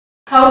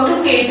How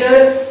to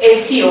cater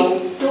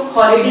SEO to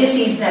holiday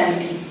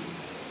seasonality.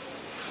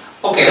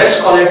 Okay, let's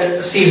call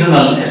it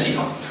seasonal SEO.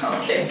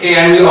 Okay,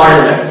 And we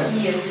all do that.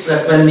 yes. So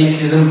that when the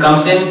season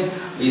comes in,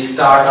 we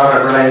start our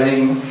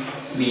advertising,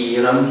 we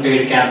run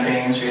paid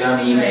campaigns, we run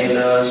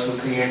emailers, we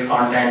create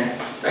content,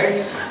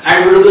 right?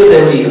 And we do this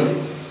every year.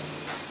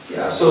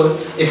 Yeah. So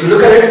if you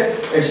look at it,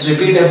 it's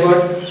repeat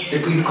effort,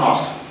 repeat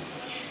cost.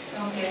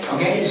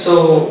 Okay.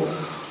 So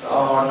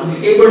to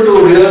be able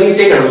to really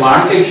take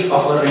advantage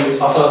of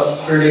a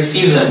holiday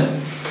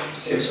season,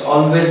 it's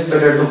always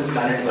better to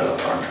plan it well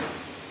upfront.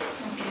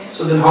 Okay.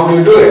 So then how do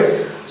you do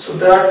it? So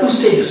there are two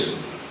stages.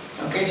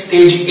 Okay,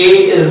 stage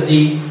A is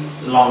the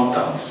long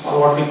term, or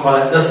what we call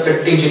as the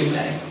strategic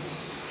planning.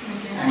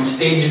 Okay. And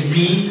stage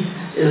B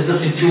is the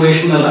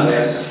situational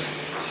awareness,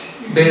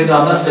 based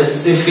on a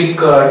specific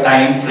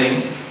time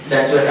frame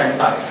that you are trying to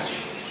target.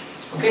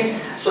 Okay,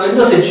 so in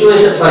the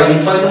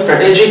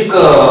strategic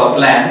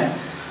plan,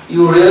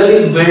 you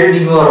really build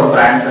your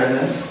brand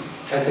presence,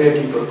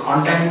 creating good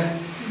content,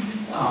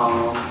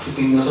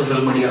 keeping your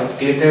social media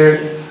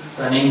updated,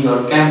 running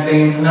your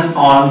campaigns on an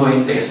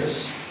ongoing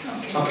basis.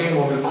 Okay,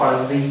 what we call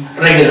as the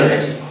regular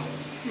SEO.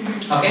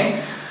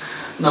 Okay,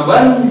 now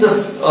when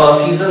this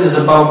season is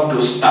about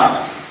to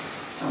start,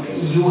 okay,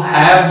 you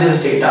have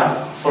this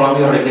data from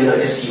your regular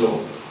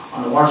SEO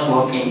on what's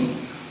working,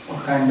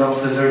 what kind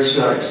of results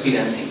you are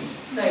experiencing.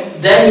 Right.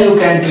 Then you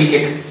can tweak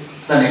it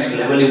the next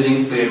level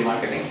using paid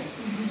marketing.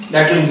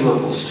 That will give a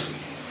boost.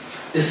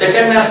 The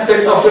second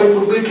aspect of it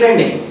would be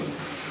trending.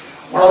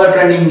 What are the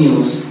trending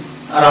news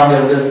around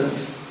your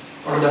business?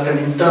 What are the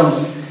trending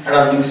terms that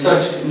are being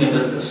searched in your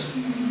business?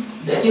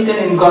 Then you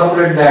can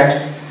incorporate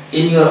that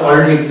in your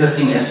already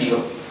existing SEO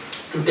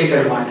to take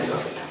advantage of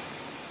it.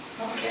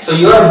 Okay. So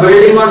you are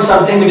building on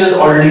something which is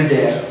already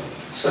there.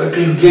 So it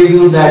will give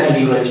you that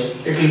leverage.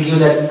 It will give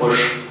that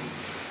push,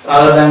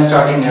 rather than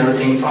starting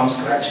everything from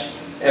scratch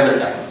every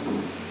time.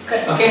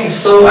 Okay,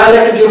 so I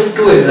like to give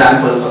two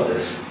examples of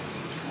this.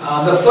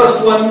 The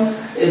first one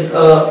is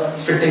a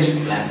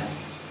strategic plan.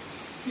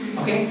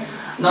 Okay,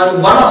 now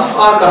one of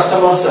our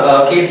customers'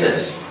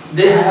 cases,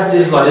 they have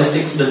this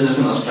logistics business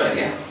in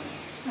Australia.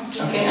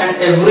 Okay, and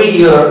every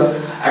year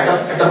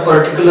at a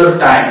particular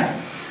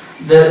time,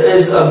 there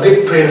is a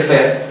big trade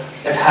fair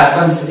that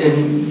happens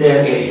in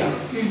their area.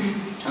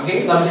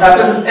 Okay, now this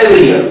happens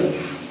every year.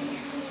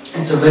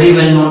 It's a very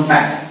well-known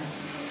fact.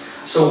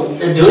 So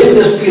during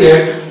this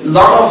period, a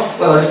lot of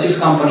logistics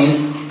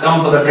companies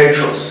come for the trade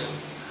shows.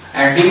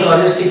 And being a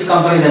logistics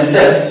company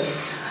themselves,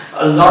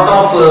 a lot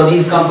of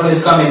these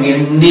companies coming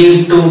in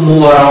need to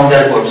move around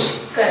their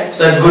goods. Correct.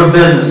 So that's good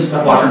business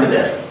opportunity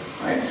there.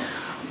 Right?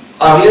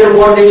 Earlier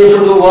what they used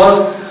to do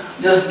was,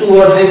 just 2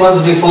 or 3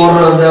 months before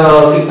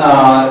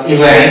the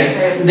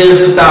event, they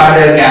used to start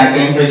their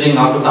campaigns reaching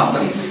out to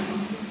companies.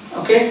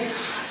 Okay?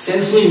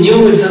 Since we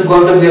knew it is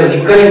going to be a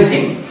recurring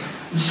thing,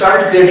 we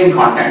started creating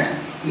content.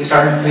 We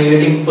started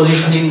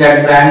positioning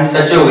that brand in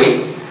such a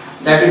way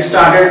that it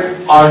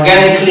started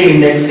organically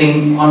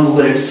indexing on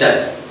Google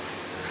itself.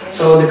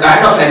 So the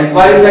kind of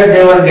inquiries that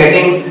they were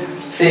getting,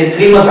 say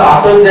 3 months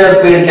after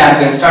their paid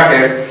campaign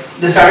started,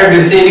 they started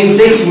receiving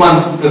 6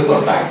 months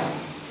before time.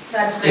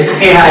 That's great.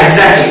 Yeah,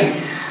 exactly.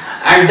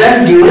 And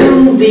then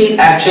during the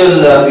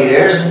actual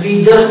periods,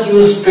 we just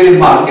use paid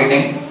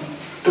marketing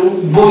to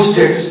boost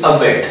it a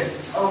bit.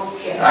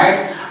 Okay.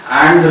 Right?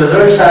 And the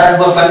results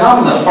were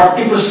phenomenal.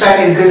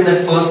 40% increase in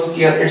the first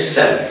year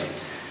itself.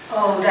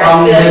 Oh,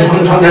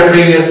 that's from their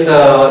previous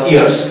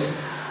years.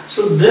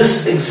 So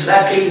this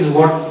exactly is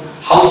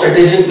how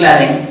strategic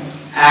planning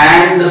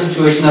and the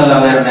situational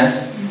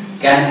awareness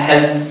can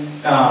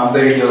help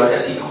build your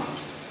SEO.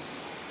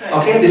 Right.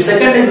 Okay. The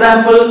second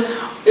example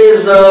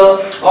is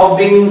of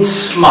being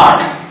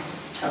smart.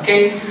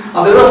 Okay.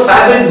 Now there's a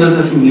fabric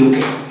business in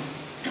UK.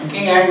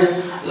 Okay,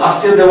 and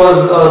last year there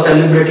was a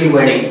celebrity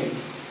wedding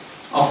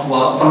of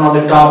one of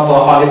the top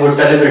Hollywood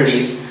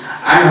celebrities,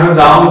 and her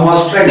gown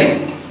was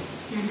trending.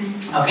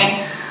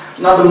 Okay,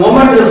 now the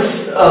moment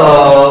this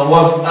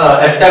was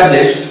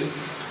established,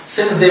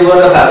 since they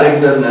were a fabric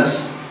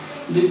business,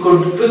 we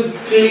could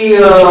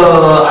quickly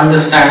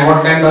understand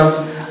what kind of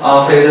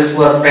phrases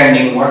were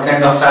trending, what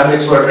kind of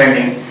fabrics were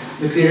trending.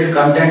 We created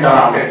content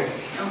around it,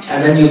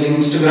 and then using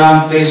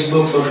Instagram,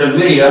 Facebook, social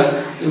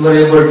media, we were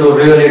able to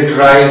really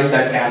drive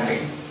that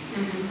campaign.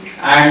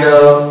 And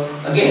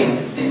again,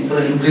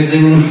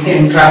 increasing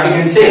in traffic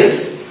and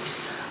sales.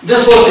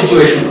 This was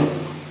situational.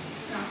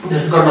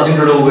 This has got nothing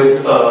to do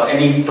with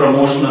any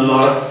promotional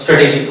or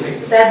strategic way.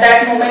 So at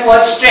that moment,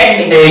 what's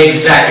trending?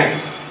 Exactly.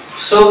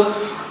 So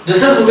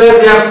this is where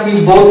we have to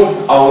be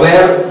both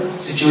aware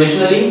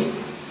situationally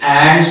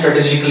and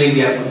strategically we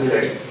have to be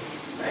ready.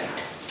 Right.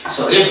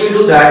 So if we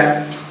do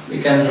that,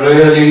 we can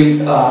really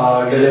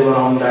deliver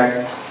on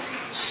that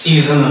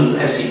seasonal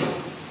SEO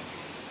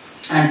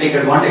and take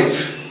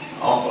advantage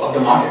of the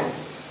market.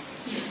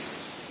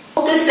 Yes.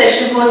 Hope this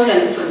session was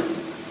helpful.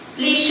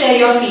 Please share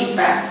your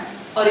feedback,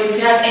 or if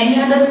you have any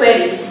other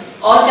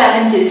queries or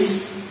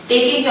challenges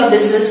taking your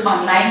business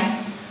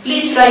online,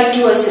 please write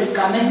to us in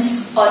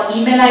comments or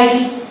email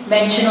ID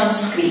mentioned on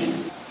screen.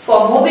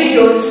 For more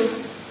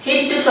videos,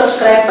 hit the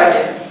subscribe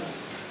button.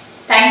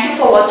 Thank you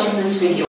for watching this video.